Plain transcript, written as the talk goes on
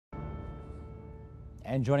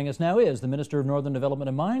And joining us now is the Minister of Northern Development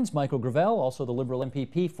and Mines, Michael Gravelle, also the Liberal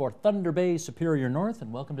MPP for Thunder Bay, Superior North,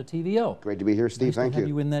 and welcome to TVO. Great to be here, Steve. Nice Thank to have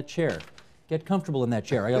you. you in that chair. Get comfortable in that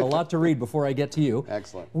chair. I got a lot to read before I get to you.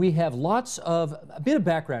 Excellent. We have a bit of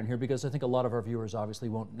background here because I think a lot of our viewers obviously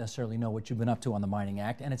won't necessarily know what you've been up to on the Mining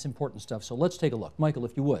Act, and it's important stuff. So let's take a look. Michael,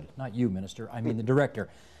 if you would. Not you, Minister. I mean the Director.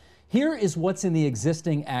 Here is what's in the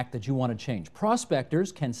existing act that you want to change.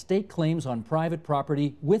 Prospectors can stake claims on private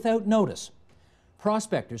property without notice.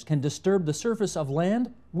 Prospectors can disturb the surface of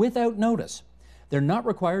land without notice. They're not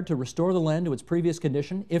required to restore the land to its previous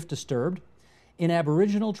condition if disturbed. In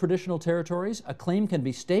Aboriginal traditional territories, a claim can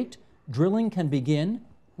be staked, drilling can begin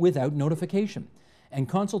without notification, and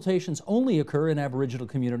consultations only occur in Aboriginal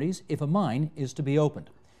communities if a mine is to be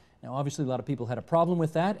opened. Now, obviously, a lot of people had a problem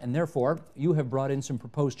with that, and therefore, you have brought in some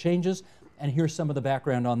proposed changes, and here's some of the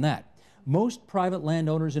background on that. Most private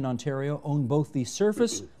landowners in Ontario own both the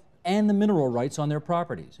surface and the mineral rights on their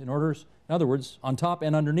properties, in other words, on top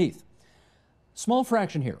and underneath. Small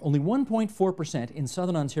fraction here, only 1.4% in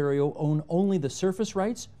Southern Ontario own only the surface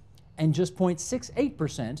rights, and just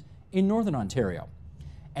 0.68% in Northern Ontario.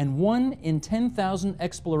 And 1 in 10,000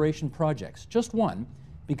 exploration projects, just one,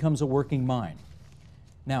 becomes a working mine.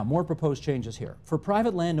 Now, more proposed changes here. For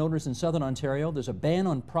private landowners in Southern Ontario, there's a ban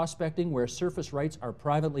on prospecting where surface rights are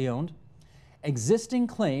privately owned. Existing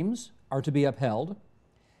claims are to be upheld.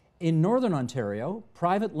 In Northern Ontario,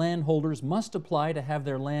 private landholders must apply to have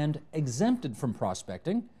their land exempted from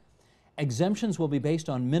prospecting. Exemptions will be based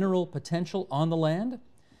on mineral potential on the land,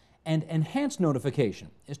 and enhanced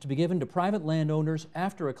notification is to be given to private landowners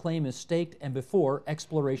after a claim is staked and before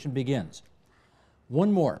exploration begins.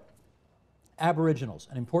 One more. Aboriginals,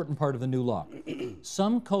 an important part of the new law.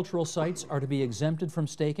 Some cultural sites are to be exempted from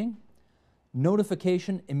staking.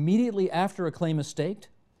 Notification immediately after a claim is staked.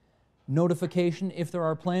 Notification if there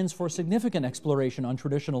are plans for significant exploration on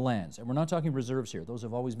traditional lands. And we're not talking reserves here. Those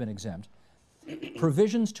have always been exempt.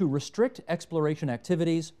 Provisions to restrict exploration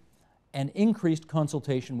activities and increased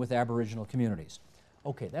consultation with Aboriginal communities.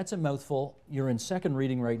 Okay, that's a mouthful. You're in second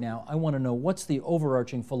reading right now. I want to know what's the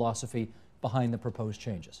overarching philosophy behind the proposed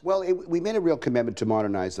changes? Well, we made a real commitment to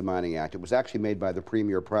modernize the Mining Act. It was actually made by the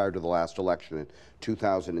Premier prior to the last election in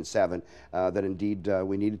 2007, that indeed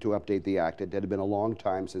we needed to update the Act. It had been a long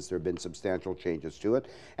time since there had been substantial changes to it,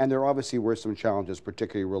 and there obviously were some challenges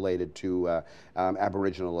particularly related to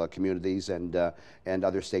Aboriginal communities and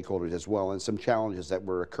other stakeholders as well, and some challenges that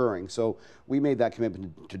were occurring. So we made that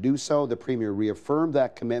commitment to do so. The Premier reaffirmed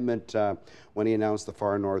that commitment when he announced the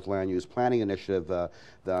Far North Land Use Planning Initiative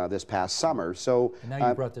this past summer. So and now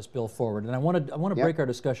you brought this bill forward, and I want to break our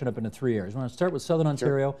discussion up into 3 areas. I want to start with Southern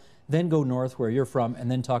Ontario, then go north where you're from, and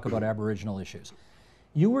then talk about Aboriginal issues.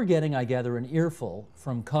 You were getting, I gather, an earful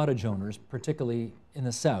from cottage owners, particularly in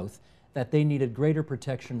the south, that they needed greater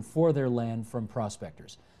protection for their land from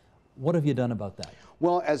prospectors. What have you done about that?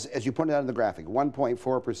 Well, as you pointed out in the graphic,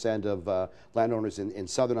 1.4% of landowners in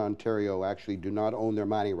Southern Ontario actually do not own their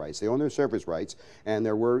mining rights. They own their surface rights, and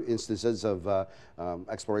there were instances of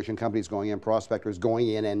exploration companies going in, prospectors going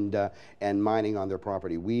in and mining on their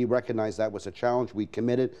property. We recognized that was a challenge. We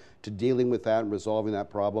committed to dealing with that and resolving that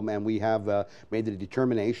problem, and we have made the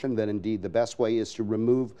determination that indeed the best way is to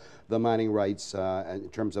remove the mining rights in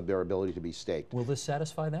terms of their ability to be staked. Will this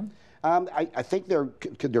satisfy them? I think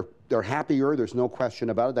they're happier. There's no question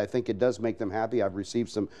about it. I think it does make them happy. I've received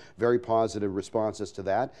some very positive responses to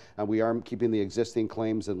that. We are keeping the existing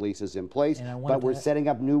claims and leases in place, but we're setting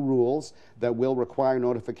up new rules that will require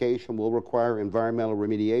notification, will require environmental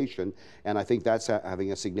remediation, and I think that's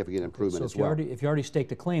having a significant improvement as well. If you already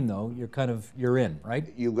staked a claim, though, you're in,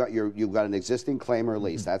 right? You've got an existing claim or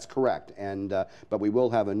lease. That's correct. And but we will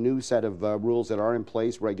have a new set of rules that are in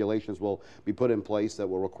place. Regulations will be put in place that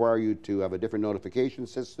will require you to have a different notification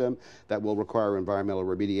system, that will require environmental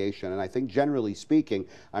remediation. And I think generally speaking,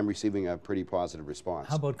 I'm receiving a pretty positive response.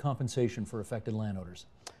 How about compensation for affected landowners?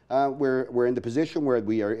 We're in the position where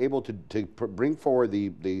we are able to bring forward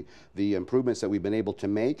the improvements that we've been able to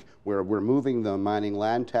make. We're moving the mining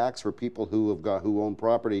land tax for people who own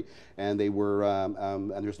property and they were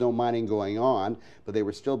and there's no mining going on, but they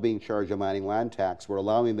were still being charged a mining land tax. We're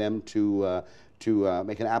allowing them to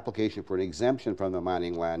make an application for an exemption from the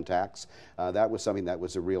mining land tax. That was something that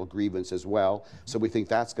was a real grievance as well. So we think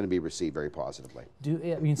that's going to be received very positively.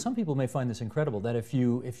 I mean, some people may find this incredible, that if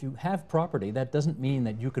you have property, that doesn't mean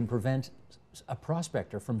that you can prevent a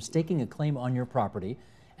prospector from staking a claim on your property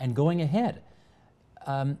and going ahead.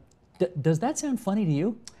 Does that sound funny to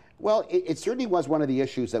you? Well, it certainly was one of the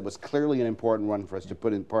issues that was clearly an important one for us to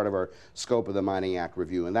put in part of our scope of the Mining Act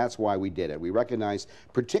review, and that's why we did it. We recognized,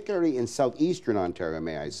 particularly in southeastern Ontario,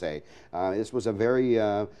 may I say, this was a very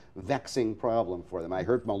vexing problem for them. I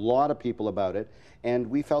heard from a lot of people about it, and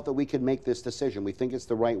we felt that we could make this decision. We think it's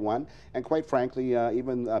the right one, and quite frankly,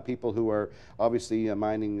 even people who are obviously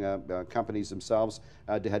mining companies themselves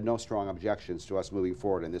had no strong objections to us moving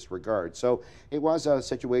forward in this regard. So it was a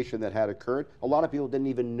situation that had occurred. A lot of people didn't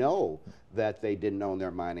even know that they didn't own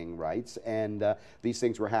their mining rights, and these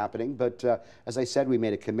things were happening. But as I said, we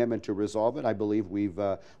made a commitment to resolve it. I believe we've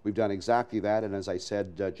done exactly that, and as I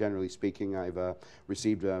said, generally speaking, I've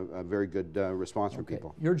received a very good response from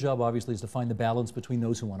people. Your job obviously is to find the balance between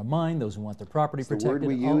those who want to mine, those who want their property protected. The word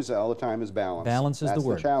we use all the time is balance. Balance is the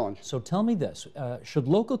word. That's the challenge. So tell me this, should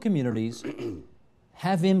local communities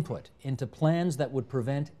have input into plans that would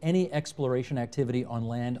prevent any exploration activity on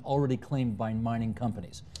land already claimed by mining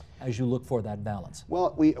companies as you look for that balance?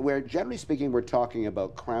 Well, we're generally speaking, we're talking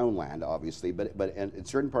about Crown land, obviously, but in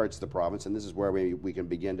certain parts of the province, and this is where we can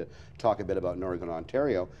begin to talk a bit about Northern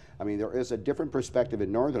Ontario. I mean, there is a different perspective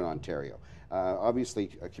in Northern Ontario. Obviously,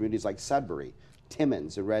 communities like Sudbury,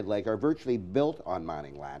 Timmins, and Red Lake are virtually built on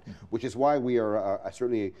mining land, which is why we are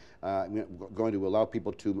certainly going to allow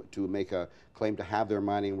people to make a claim to have their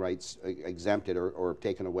mining rights exempted or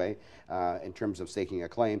taken away in terms of staking a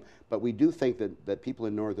claim. But we do think that people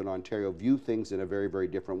in Northern Ontario view things in a very, very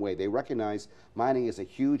different way. They recognize mining is a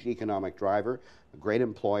huge economic driver, a great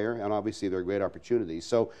employer, and obviously there are great opportunities.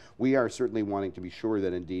 So we are certainly wanting to be sure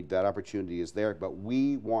that indeed that opportunity is there, but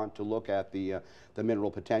we want to look at the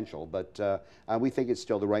mineral potential. But we think it's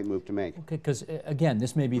still the right move to make. Okay, because again,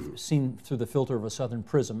 this may be seen through the filter of a Southern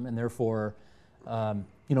prism, and therefore,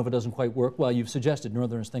 you know, if it doesn't quite work, well, you've suggested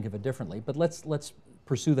Northerners think of it differently, but let's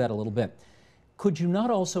pursue that a little bit. Could you not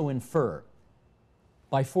also infer,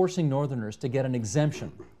 by forcing Northerners to get an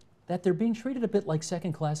exemption, that they're being treated a bit like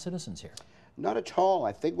second-class citizens here? Not at all.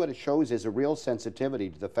 I think what it shows is a real sensitivity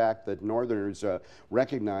to the fact that Northerners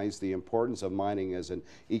recognize the importance of mining as an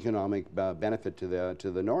economic benefit to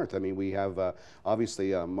the north. I mean, we have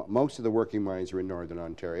obviously most of the working mines are in Northern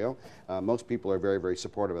Ontario. Most people are very, very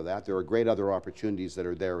supportive of that. There are great other opportunities that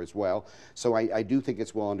are there as well. So I do think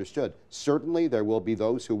it's well understood. Certainly there will be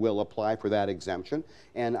those who will apply for that exemption,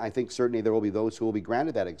 and I think certainly there will be those who will be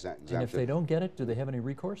granted that exemption. And if they don't get it, do they have any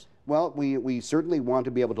recourse? Well, we certainly want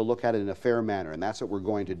to be able to look at it in a fair manner, and that's what we're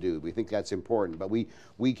going to do. We think that's important. But we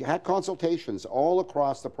had consultations all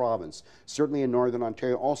across the province, certainly in Northern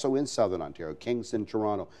Ontario, also in Southern Ontario, Kingston,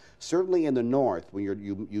 Toronto. Certainly in the north, when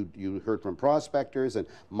you heard from prospectors and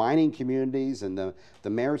mining communities and the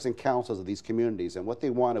mayors and councils of these communities, and what they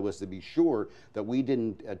wanted was to be sure that we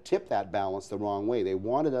didn't tip that balance the wrong way. They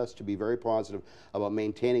wanted us to be very positive about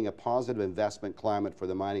maintaining a positive investment climate for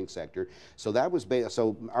the mining sector. So that was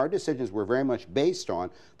so our decisions were very much based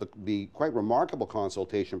on the quite remarkable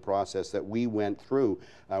consultation process that we went through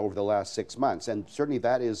over the last 6 months, and certainly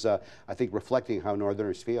that is, I think, reflecting how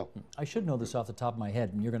Northerners feel. I should know this off the top of my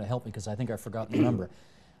head, and you're going to help me because I think I've forgotten the number.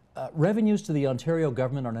 Revenues to the Ontario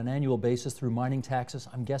government on an annual basis through mining taxes,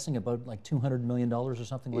 I'm guessing about like $200 million or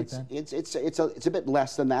something like that? It's a bit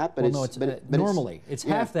less than that, but well, normally it's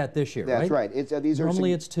half that this year, right? That's right.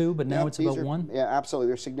 Normally it's 2, but now it's about 1? Yeah, absolutely.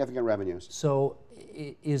 There's significant revenues. So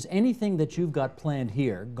is anything that you've got planned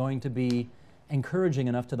here going to be encouraging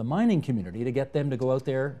enough to the mining community to get them to go out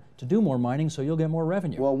there to do more mining so you'll get more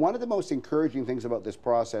revenue? Well, one of the most encouraging things about this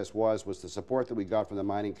process was the support that we got from the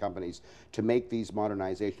mining companies to make these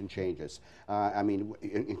modernization changes. I mean,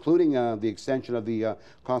 including the extension of the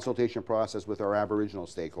consultation process with our Aboriginal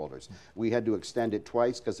stakeholders. We had to extend it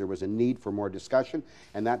twice because there was a need for more discussion,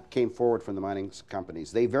 and that came forward from the mining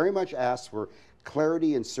companies. They very much asked for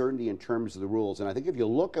clarity and certainty in terms of the rules. And I think if you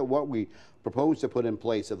look at what we propose to put in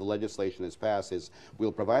place if the legislation is passed,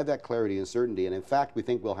 we'll provide that clarity and certainty. And in fact, we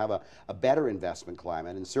think we'll have a better investment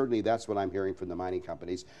climate. And certainly that's what I'm hearing from the mining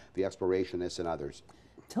companies, the explorationists and others.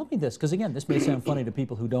 Tell me this, because again, this may sound funny to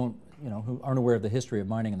people who who aren't aware of the history of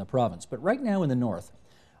mining in the province. But right now in the north,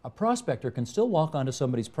 a prospector can still walk onto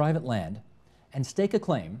somebody's private land and stake a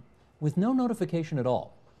claim with no notification at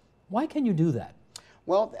all. Why can you do that?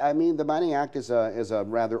 Well, I mean, the Mining Act is a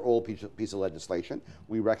rather old piece of legislation.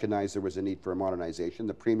 We recognize there was a need for a modernization.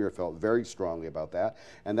 The Premier felt very strongly about that,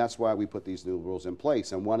 and that's why we put these new rules in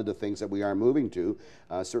place. And one of the things that we are moving to,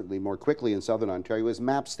 certainly more quickly in Southern Ontario, is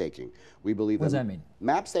map staking. We believe what does that mean?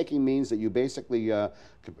 Map staking means that you basically,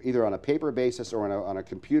 either on a paper basis or on a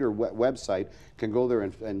computer website, can go there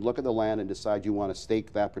and look at the land and decide you want to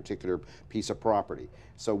stake that particular piece of property.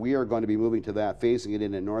 So we are going to be moving to that, phasing it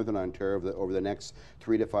in Northern Ontario over the next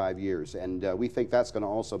 3 to 5 years. And we think that's going to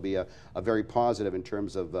also be a very positive in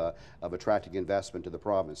terms of attracting investment to the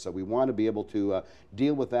province. So we want to be able to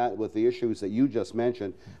deal with that, with the issues that you just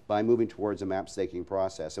mentioned, by moving towards a map staking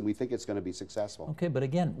process. And we think it's going to be successful. Okay, but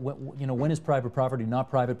again, when is private property not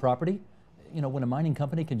private property? When a mining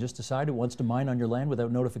company can just decide it wants to mine on your land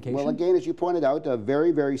without notification? Well, again, as you pointed out, a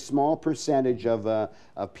very, very small percentage of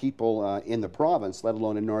people in the province, let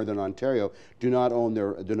alone in Northern Ontario, do not own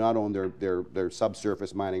their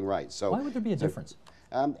subsurface mining rights. So why would there be a difference?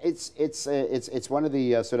 It's one of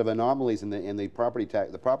the sort of anomalies in the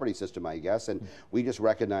property system, I guess, and we just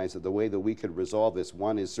recognize that the way that we could resolve this,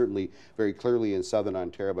 one is certainly very clearly in Southern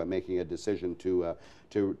Ontario by making a decision to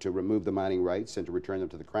remove the mining rights and to return them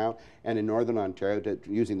to the Crown, and in Northern Ontario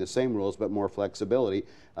using the same rules but more flexibility,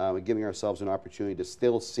 giving ourselves an opportunity to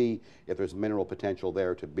still see if there's mineral potential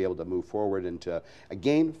there to be able to move forward and to,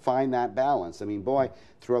 again, find that balance. I mean, boy,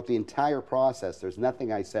 throughout the entire process, there's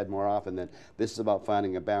nothing I said more often than this is about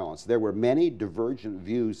finding a balance. There were many divergent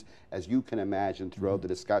views, as you can imagine, throughout the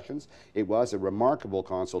discussions. It was a remarkable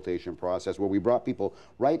consultation process where we brought people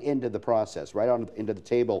right into the process, right on into the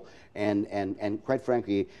table, and quite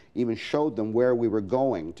frankly, even showed them where we were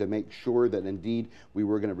going to make sure that indeed we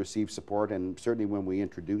were going to receive support. And certainly when we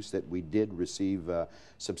introduced it, we did receive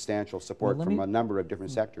substantial support from a number of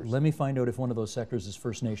different sectors. Let me find out if one of those sectors is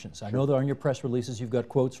First Nations. I know that on your press releases you've got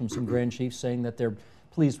quotes from some Grand Chiefs saying that they're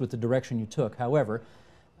pleased with the direction you took. However,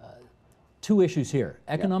 two issues here,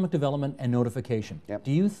 economic development and notification.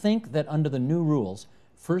 Do you think that under the new rules,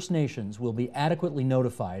 First Nations will be adequately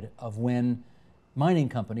notified of when mining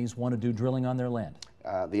companies want to do drilling on their land?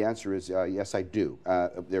 The answer is yes, I do.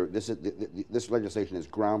 This legislation is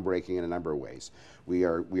groundbreaking in a number of ways. We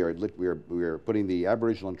are putting the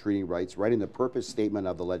Aboriginal and treaty rights right in the purpose statement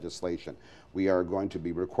of the legislation. We are going to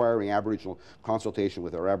be requiring Aboriginal consultation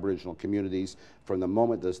with our Aboriginal communities from the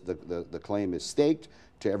moment the claim is staked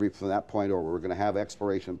to from that point over. We're going to have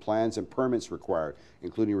exploration plans and permits required,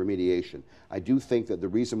 including remediation. I do think that the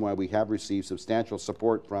reason why we have received substantial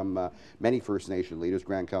support from many First Nation leaders,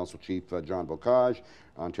 Grand Council Chief John Bocage,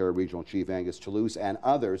 Ontario Regional Chief Angus Toulouse, and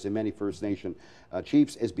others, and many First Nation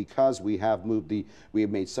chiefs, is because we have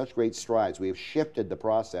made such great strides. We have shifted the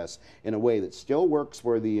process in a way that still works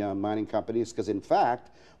for the mining companies, because in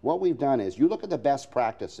fact, what we've done is, you look at the best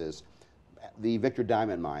practices. The Victor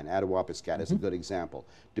Diamond Mine, Attawapiskat, is a good example.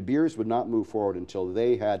 De Beers would not move forward until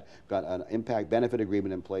they had got an impact benefit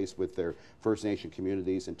agreement in place with their First Nation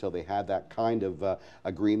communities, until they had that kind of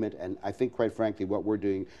agreement. And I think, quite frankly, what we're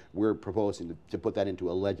doing, we're proposing to put that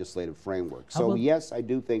into a legislative framework. So yes, I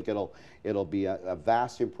do think it'll be a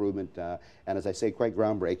vast improvement, and as I say, quite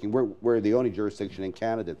groundbreaking. We're the only jurisdiction in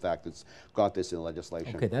Canada, in fact, that's got this in the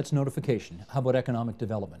legislation. Okay, that's notification. How about economic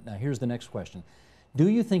development? Now, here's the next question. Do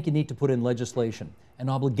you think you need to put in legislation, an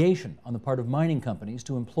obligation on the part of mining companies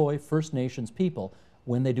to employ First Nations people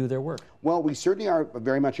when they do their work? Well, we certainly are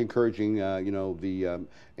very much encouraging, the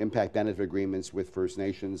impact benefit agreements with First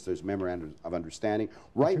Nations. There's memorandums of understanding.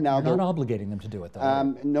 Right now, you're not obligating them to do it,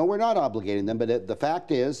 though. No, we're not obligating them. But the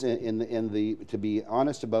fact is, to be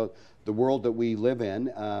honest about the world that we live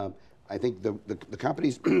in, I think the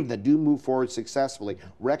companies that do move forward successfully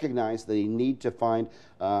recognize they need to find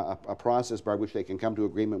a process by which they can come to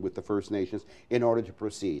agreement with the First Nations in order to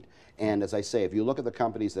proceed. And as I say, if you look at the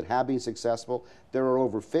companies that have been successful, there are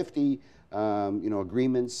over 50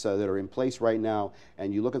 agreements that are in place right now,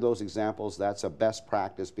 and you look at those examples, that's a best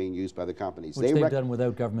practice being used by the companies. Which they've done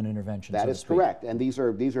without government intervention. That is correct, and these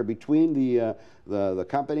are between the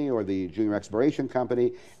company or the junior exploration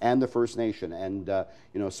company and the First Nation. And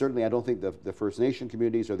certainly I don't think the First Nation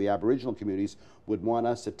communities or the Aboriginal communities would want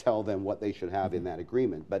us to tell them what they should have in that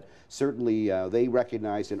agreement. But certainly they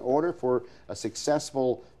recognize in order for a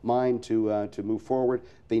successful mine to move forward,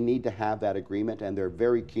 they need to have that agreement, and they're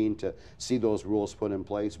very keen to see those rules put in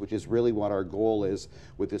place, which is really what our goal is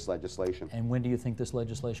with this legislation. And when do you think this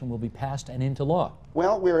legislation will be passed and into law?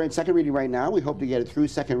 Well, we're in second reading right now. We hope to get it through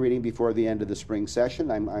second reading before the end of the spring session.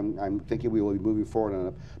 I'm thinking we will be moving forward on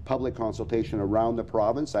a public consultation around the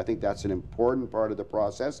province. I think that's an important part of the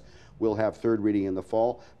process. We'll have third reading in the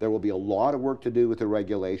fall. There will be a lot of work to do with the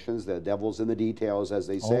regulations. The devil's in the details, as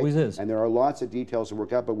they say. Always is. And there are lots of details to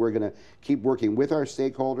work out, but we're going to keep working with our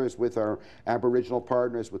stakeholders, with our Aboriginal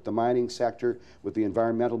partners, with the mining sector, with the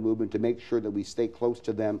environmental movement, to make sure that we stay close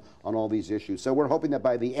to them on all these issues. So we're hoping that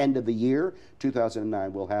by the end of the year,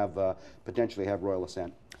 2009, we'll have potentially have royal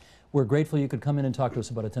assent. We're grateful you could come in and talk to us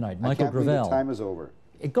about it tonight. Michael Gravelle. I can't believe the time is over.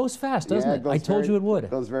 It goes fast, doesn't it? I told you it would.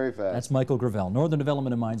 It goes very fast. That's Michael Gravelle, Northern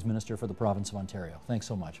Development and Mines Minister for the Province of Ontario. Thanks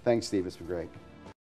so much. Thanks, Steve. It's been great.